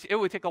 7 days? It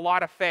would take a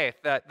lot of faith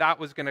that that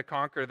was going to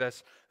conquer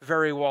this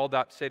very walled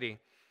up city.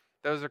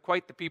 Those are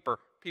quite the peeper.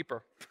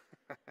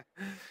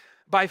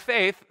 By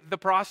faith, the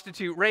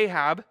prostitute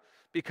Rahab,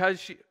 because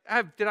she,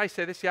 did I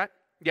say this yet?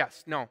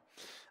 Yes, no.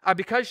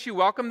 Because she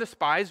welcomed the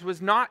spies,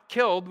 was not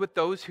killed with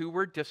those who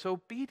were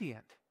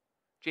disobedient.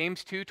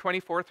 James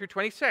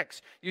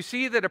 2:24-26. You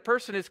see that a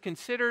person is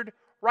considered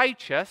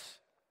righteous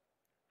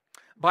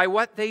by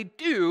what they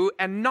do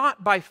and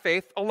not by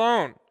faith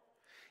alone.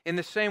 In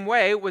the same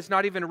way, was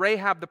not even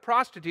Rahab the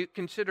prostitute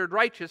considered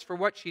righteous for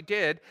what she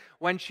did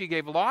when she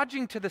gave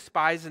lodging to the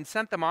spies and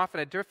sent them off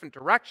in a different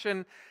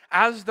direction?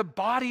 As the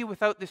body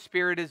without the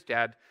spirit is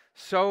dead,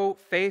 so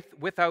faith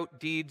without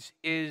deeds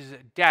is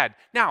dead.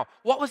 Now,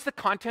 what was the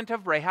content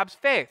of Rahab's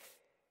faith?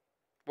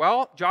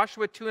 Well,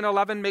 Joshua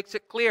 2:11 makes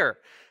it clear.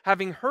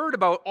 Having heard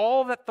about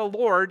all that the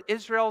Lord,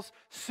 Israel's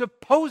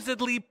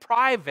supposedly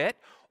private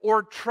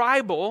or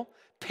tribal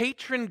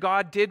patron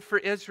God, did for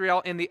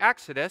Israel in the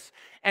Exodus,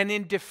 and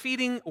in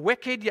defeating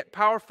wicked yet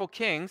powerful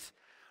kings,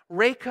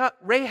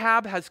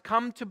 Rahab has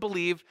come to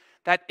believe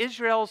that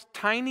Israel's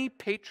tiny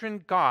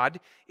patron God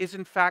is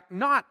in fact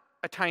not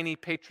a tiny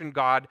patron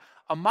God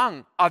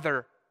among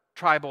other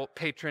tribal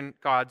patron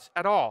gods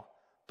at all,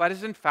 but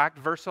is in fact,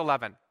 verse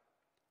 11,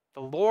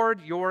 the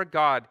Lord your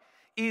God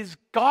is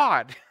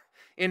God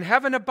in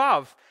heaven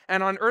above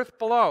and on earth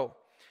below.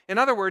 In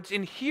other words,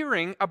 in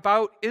hearing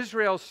about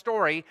Israel's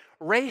story,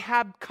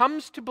 Rahab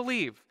comes to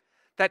believe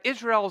that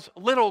Israel's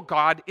little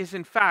God is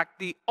in fact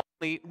the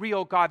only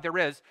real God there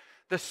is,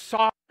 the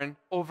sovereign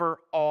over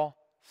all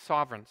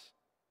sovereigns.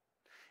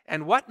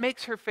 And what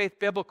makes her faith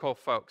biblical,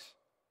 folks?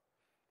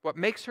 What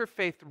makes her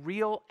faith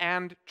real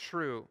and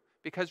true?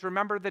 Because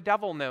remember, the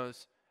devil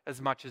knows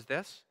as much as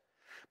this.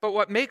 But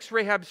what makes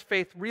Rahab's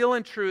faith real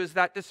and true is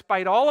that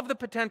despite all of the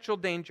potential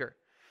danger,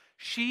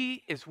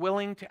 she is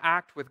willing to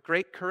act with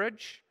great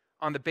courage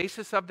on the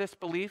basis of this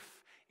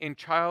belief in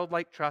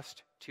childlike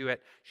trust to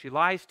it. She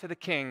lies to the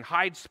king,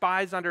 hides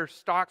spies under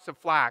stalks of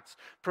flax,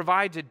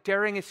 provides a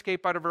daring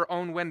escape out of her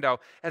own window,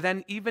 and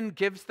then even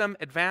gives them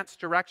advanced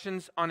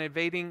directions on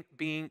evading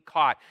being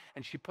caught.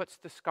 And she puts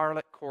the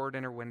scarlet cord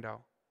in her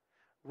window.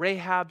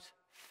 Rahab's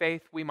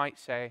faith, we might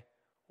say,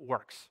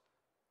 works.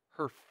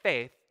 Her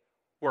faith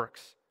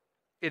works.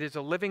 It is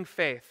a living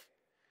faith.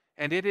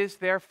 And it is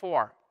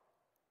therefore,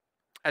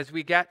 as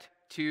we get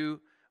to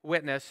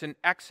witness in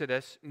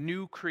Exodus,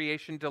 new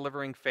creation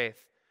delivering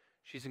faith.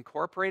 She's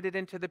incorporated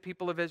into the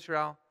people of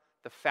Israel,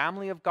 the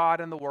family of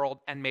God in the world,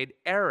 and made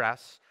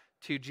heiress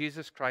to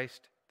Jesus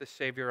Christ, the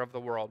Savior of the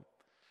world.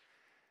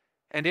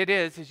 And it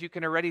is, as you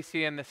can already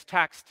see in this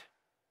text,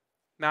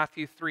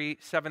 Matthew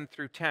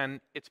 3:7-10,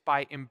 it's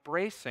by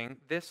embracing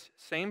this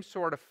same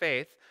sort of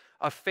faith,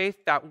 a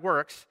faith that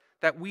works,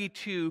 that we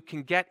too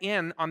can get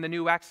in on the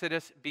new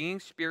Exodus, being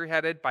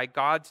spearheaded by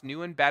God's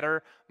new and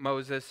better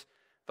Moses,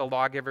 the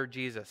lawgiver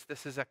Jesus.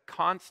 This is a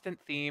constant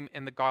theme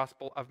in the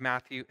Gospel of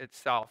Matthew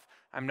itself.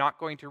 I'm not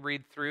going to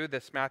read through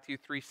this Matthew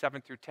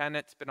 3:7-10.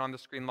 It's been on the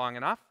screen long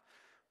enough.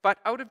 But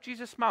out of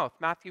Jesus' mouth,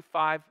 Matthew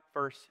 5,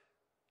 verse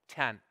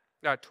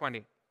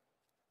 20,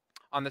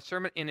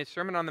 in his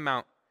Sermon on the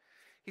Mount,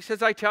 he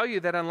says, I tell you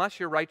that unless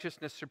your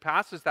righteousness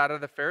surpasses that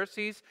of the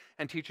Pharisees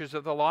and teachers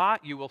of the law,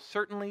 you will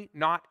certainly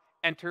not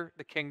enter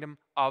the kingdom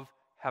of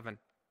heaven.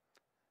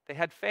 They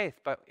had faith,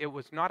 but it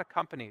was not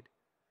accompanied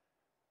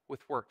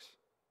with works.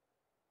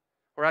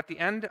 Or at the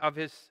end of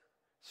his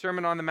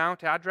Sermon on the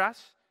Mount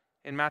address,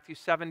 in Matthew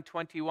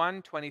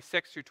 7:21,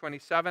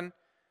 26-27,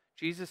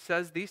 Jesus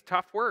says these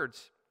tough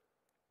words.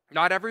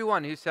 Not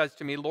everyone who says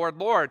to me, Lord,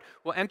 Lord,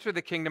 will enter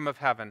the kingdom of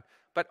heaven,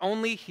 but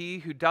only he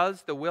who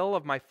does the will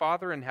of my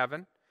Father in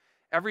heaven.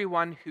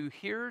 Everyone who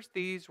hears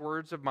these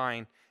words of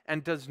mine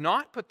and does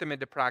not put them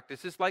into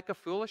practice is like a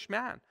foolish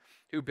man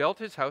who built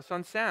his house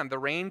on sand. The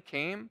rain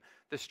came,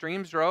 the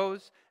streams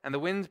rose, and the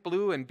winds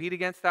blew and beat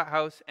against that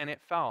house, and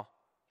it fell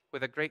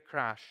with a great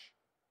crash.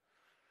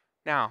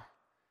 Now,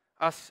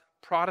 us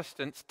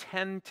Protestants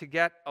tend to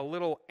get a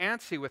little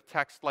antsy with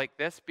text like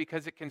this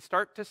because it can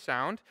start to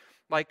sound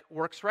like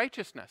works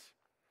righteousness.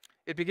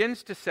 It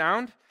begins to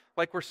sound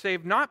like we're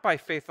saved not by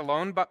faith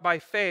alone, but by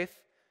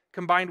faith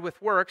combined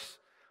with works,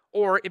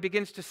 or it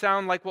begins to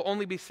sound like we'll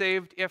only be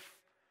saved if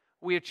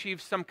we achieve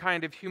some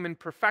kind of human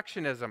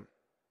perfectionism.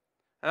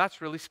 And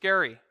that's really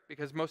scary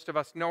because most of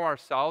us know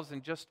ourselves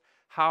and just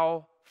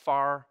how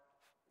far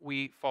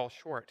we fall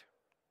short.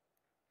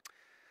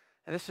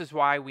 And this is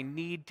why we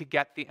need to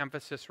get the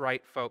emphasis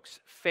right, folks.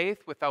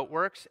 Faith without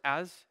works,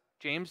 as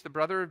James, the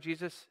brother of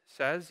Jesus,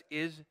 says,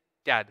 is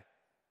dead.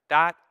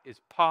 That is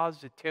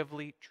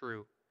positively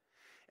true.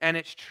 And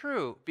it's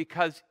true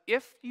because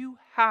if you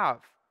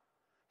have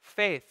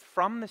faith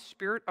from the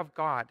Spirit of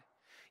God,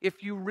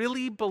 if you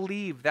really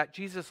believe that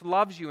Jesus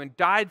loves you and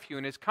died for you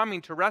and is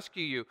coming to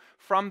rescue you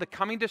from the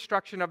coming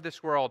destruction of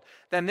this world,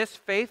 then this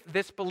faith,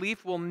 this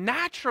belief will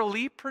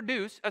naturally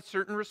produce a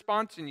certain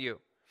response in you.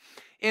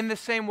 In the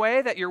same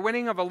way that your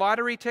winning of a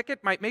lottery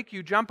ticket might make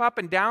you jump up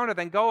and down and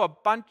then go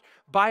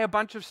buy a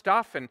bunch of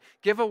stuff and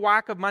give a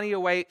whack of money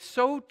away,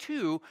 so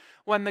too,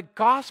 when the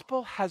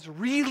gospel has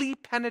really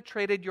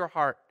penetrated your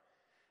heart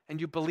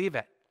and you believe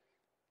it,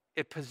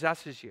 it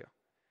possesses you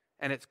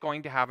and it's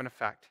going to have an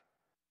effect.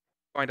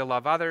 You're going to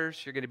love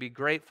others, you're going to be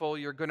grateful,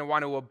 you're going to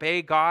want to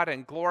obey God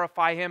and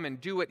glorify Him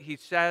and do what He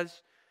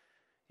says.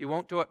 You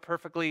won't do it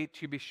perfectly,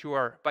 to be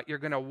sure, but you're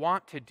going to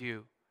want to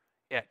do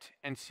it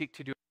and seek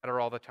to do it better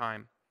all the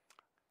time.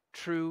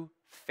 True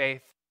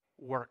faith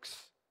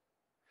works.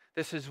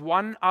 This is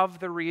one of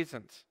the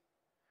reasons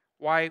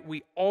why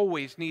we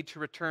always need to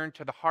return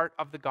to the heart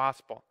of the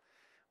gospel,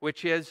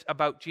 which is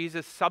about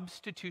Jesus'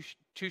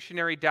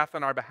 substitutionary death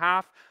on our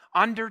behalf,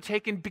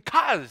 undertaken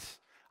because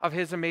of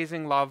His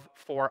amazing love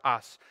for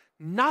us.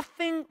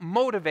 Nothing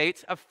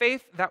motivates a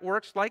faith that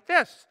works like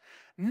this.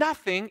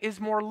 Nothing is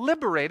more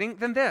liberating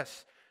than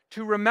this.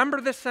 To remember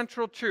this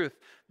central truth,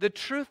 the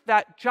truth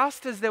that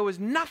just as there was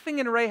nothing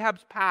in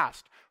Rahab's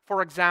past,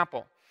 for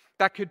example,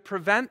 that could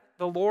prevent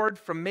the Lord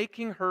from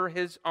making her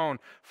His own,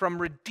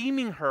 from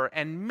redeeming her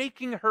and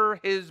making her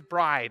His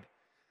bride,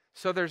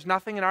 so there's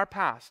nothing in our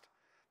past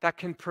that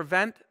can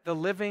prevent the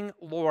living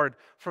Lord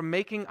from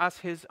making us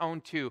His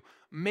own too,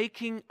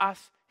 making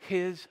us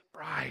His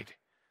bride.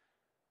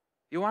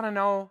 You want to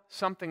know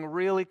something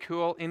really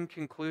cool in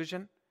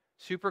conclusion?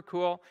 Super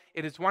cool.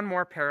 It is one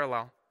more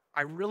parallel.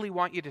 I really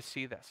want you to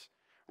see this.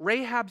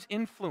 Rahab's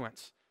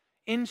influence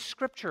in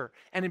Scripture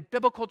and in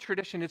biblical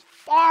tradition is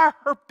far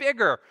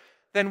bigger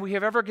than we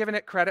have ever given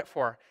it credit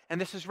for.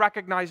 And this is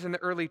recognized in the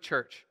early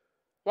church.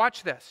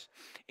 Watch this.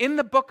 In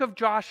the book of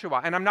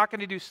Joshua, and I'm not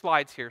going to do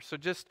slides here, so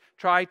just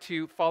try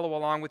to follow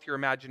along with your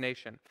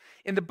imagination.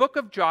 In the book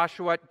of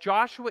Joshua,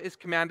 Joshua is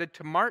commanded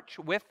to march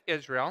with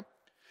Israel,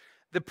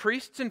 the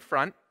priests in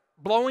front,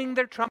 blowing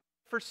their trumpet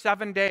for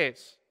 7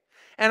 days.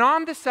 And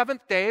on the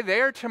 7th day, they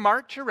are to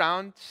march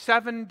around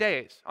 7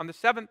 days. On the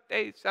 7th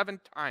day, 7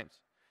 times.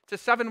 It's a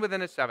 7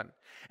 within a 7.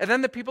 And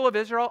then the people of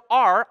Israel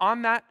are,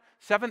 on that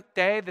 7th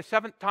day, the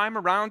 7th time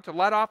around, to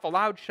let off a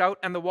loud shout,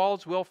 and the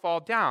walls will fall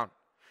down.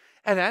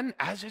 And then,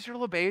 as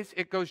Israel obeys,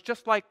 it goes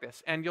just like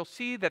this. And you'll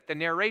see that the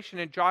narration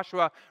in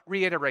Joshua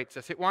reiterates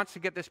this. It wants to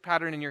get this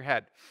pattern in your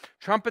head.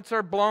 Trumpets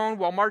are blown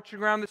while marching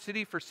around the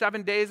city for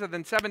 7 days, and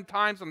then 7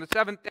 times on the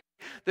 7th day,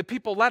 the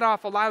people let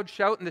off a loud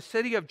shout, and the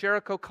city of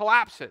Jericho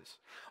collapses.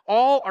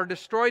 All are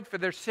destroyed for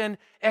their sin,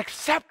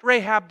 except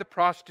Rahab the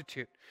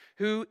prostitute,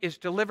 who is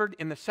delivered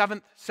in the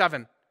 7th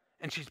 7.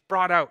 And she's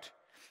brought out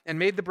and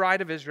made the bride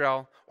of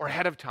Israel, or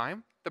ahead of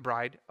time, the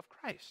bride of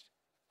Christ.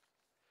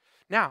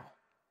 Now,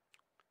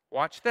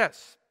 watch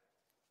this.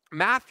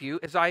 Matthew,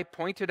 as I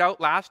pointed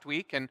out last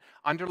week and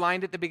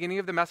underlined at the beginning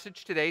of the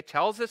message today,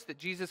 tells us that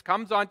Jesus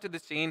comes onto the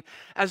scene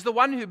as the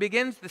one who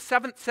begins the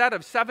 7th set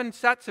of 7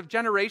 sets of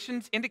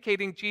generations,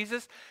 indicating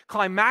Jesus'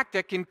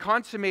 climactic and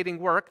consummating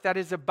work that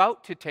is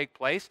about to take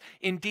place.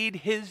 Indeed,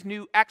 His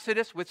new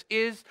exodus, which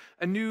is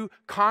a new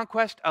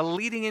conquest, a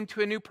leading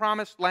into a new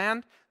promised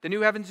land, the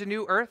new heavens and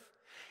new earth.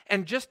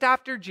 And just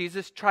after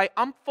Jesus'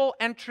 triumphal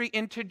entry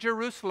into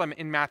Jerusalem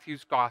in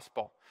Matthew's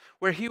gospel,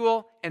 where He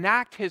will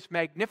enact His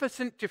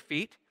magnificent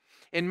defeat.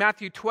 In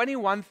Matthew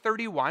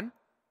 21:31,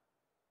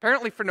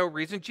 apparently for no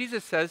reason,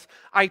 Jesus says,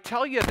 I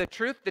tell you the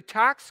truth, the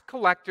tax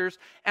collectors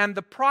and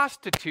the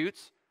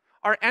prostitutes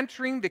are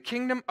entering the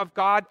kingdom of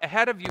God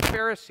ahead of you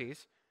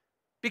Pharisees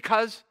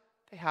because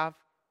they have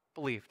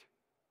believed.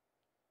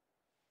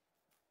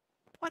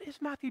 What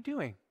is Matthew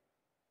doing?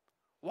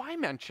 Why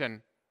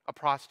mention a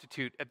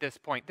prostitute at this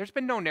point? There's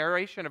been no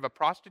narration of a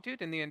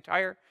prostitute in the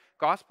entire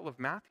Gospel of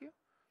Matthew.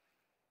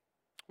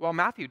 Well,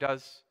 Matthew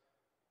does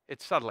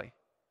it subtly.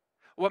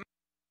 What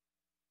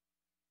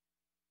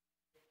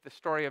the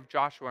story of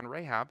Joshua and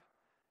Rahab,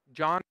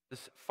 John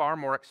does far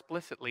more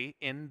explicitly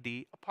in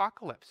the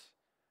Apocalypse,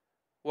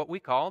 what we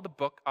call the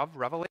book of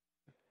Revelation.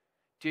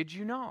 Did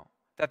you know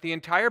that the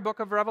entire book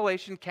of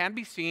Revelation can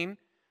be seen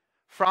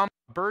from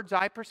a bird's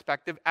eye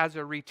perspective as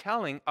a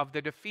retelling of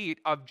the defeat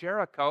of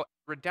Jericho,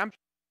 redemption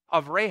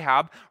of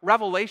Rahab?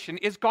 Revelation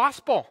is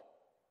gospel.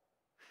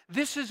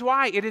 This is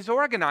why it is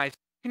organized.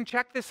 You can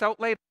check this out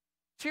later.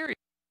 Series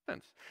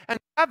and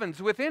 7s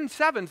within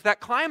 7s that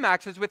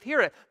climaxes with, hear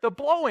it, the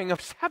blowing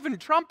of 7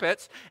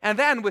 trumpets, and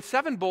then with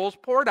 7 bowls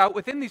poured out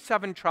within these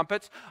 7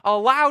 trumpets, a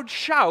loud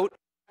shout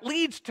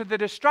leads to the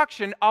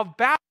destruction of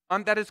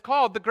Babylon that is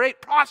called the great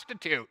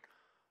prostitute.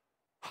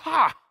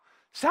 Ha!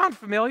 Sound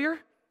familiar?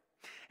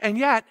 And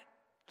yet,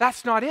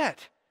 that's not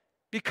it.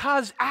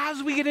 Because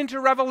as we get into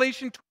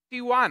Revelation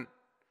 21,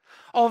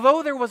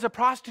 although there was a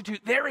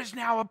prostitute, there is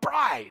now a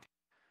bride.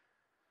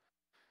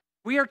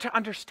 We are to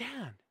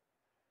understand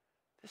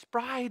this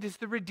bride is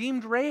the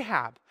redeemed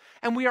Rahab.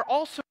 And we are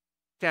also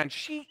to understand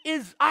she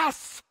is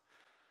us,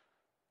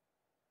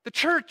 the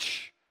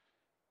church,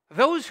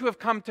 those who have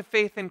come to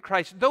faith in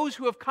Christ, those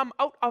who have come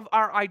out of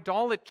our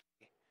idolatry,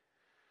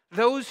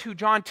 those who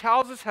John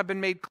tells us have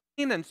been made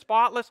clean and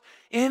spotless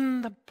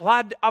in the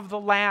blood of the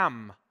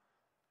Lamb.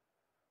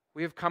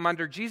 We have come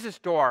under Jesus'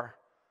 door.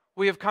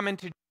 We have come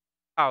into Jesus'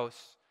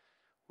 house.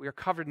 We are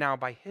covered now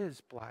by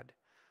his blood.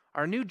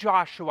 Our new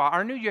Joshua,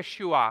 our new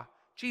Yeshua,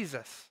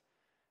 Jesus.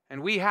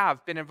 And we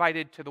have been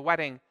invited to the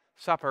wedding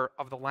supper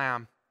of the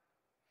Lamb.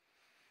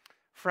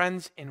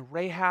 Friends, in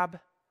Rahab,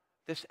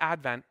 this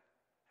Advent,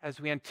 as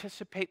we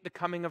anticipate the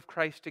coming of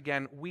Christ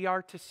again, we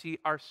are to see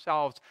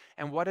ourselves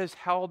and what is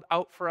held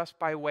out for us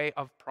by way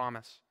of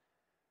promise.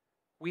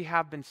 We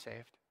have been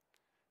saved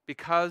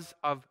because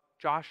of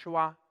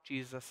Joshua,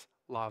 Jesus'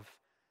 love,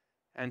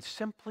 and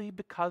simply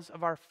because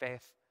of our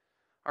faith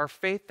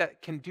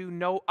that can do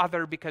no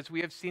other because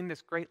we have seen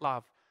this great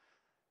love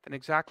than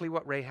exactly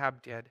what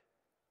Rahab did,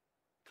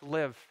 to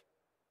live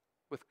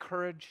with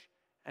courage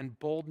and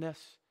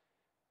boldness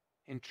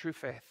in true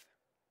faith.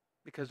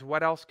 Because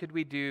what else could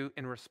we do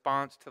in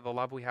response to the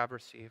love we have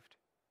received?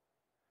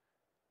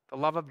 The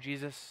love of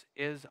Jesus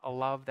is a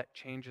love that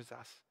changes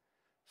us.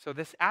 So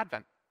this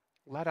Advent,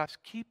 let us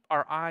keep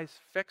our eyes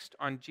fixed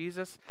on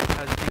Jesus,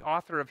 as the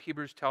author of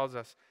Hebrews tells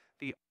us,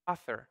 the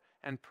author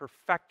and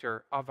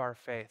perfecter of our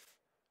faith.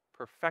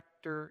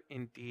 Perfecter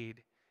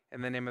indeed.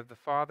 In the name of the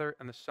Father,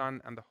 and the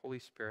Son, and the Holy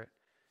Spirit.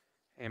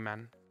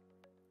 Amen.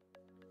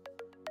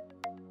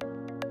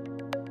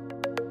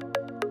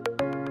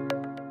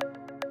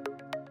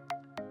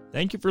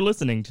 Thank you for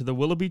listening to the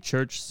Willoughby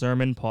Church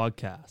Sermon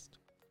Podcast.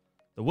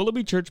 The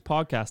Willoughby Church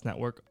Podcast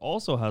Network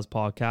also has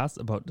podcasts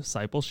about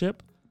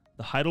discipleship,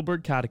 the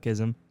Heidelberg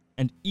Catechism,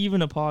 and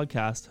even a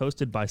podcast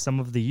hosted by some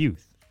of the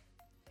youth.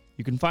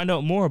 You can find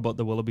out more about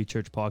the Willoughby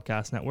Church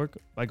Podcast Network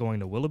by going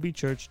to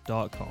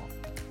willoughbychurch.com.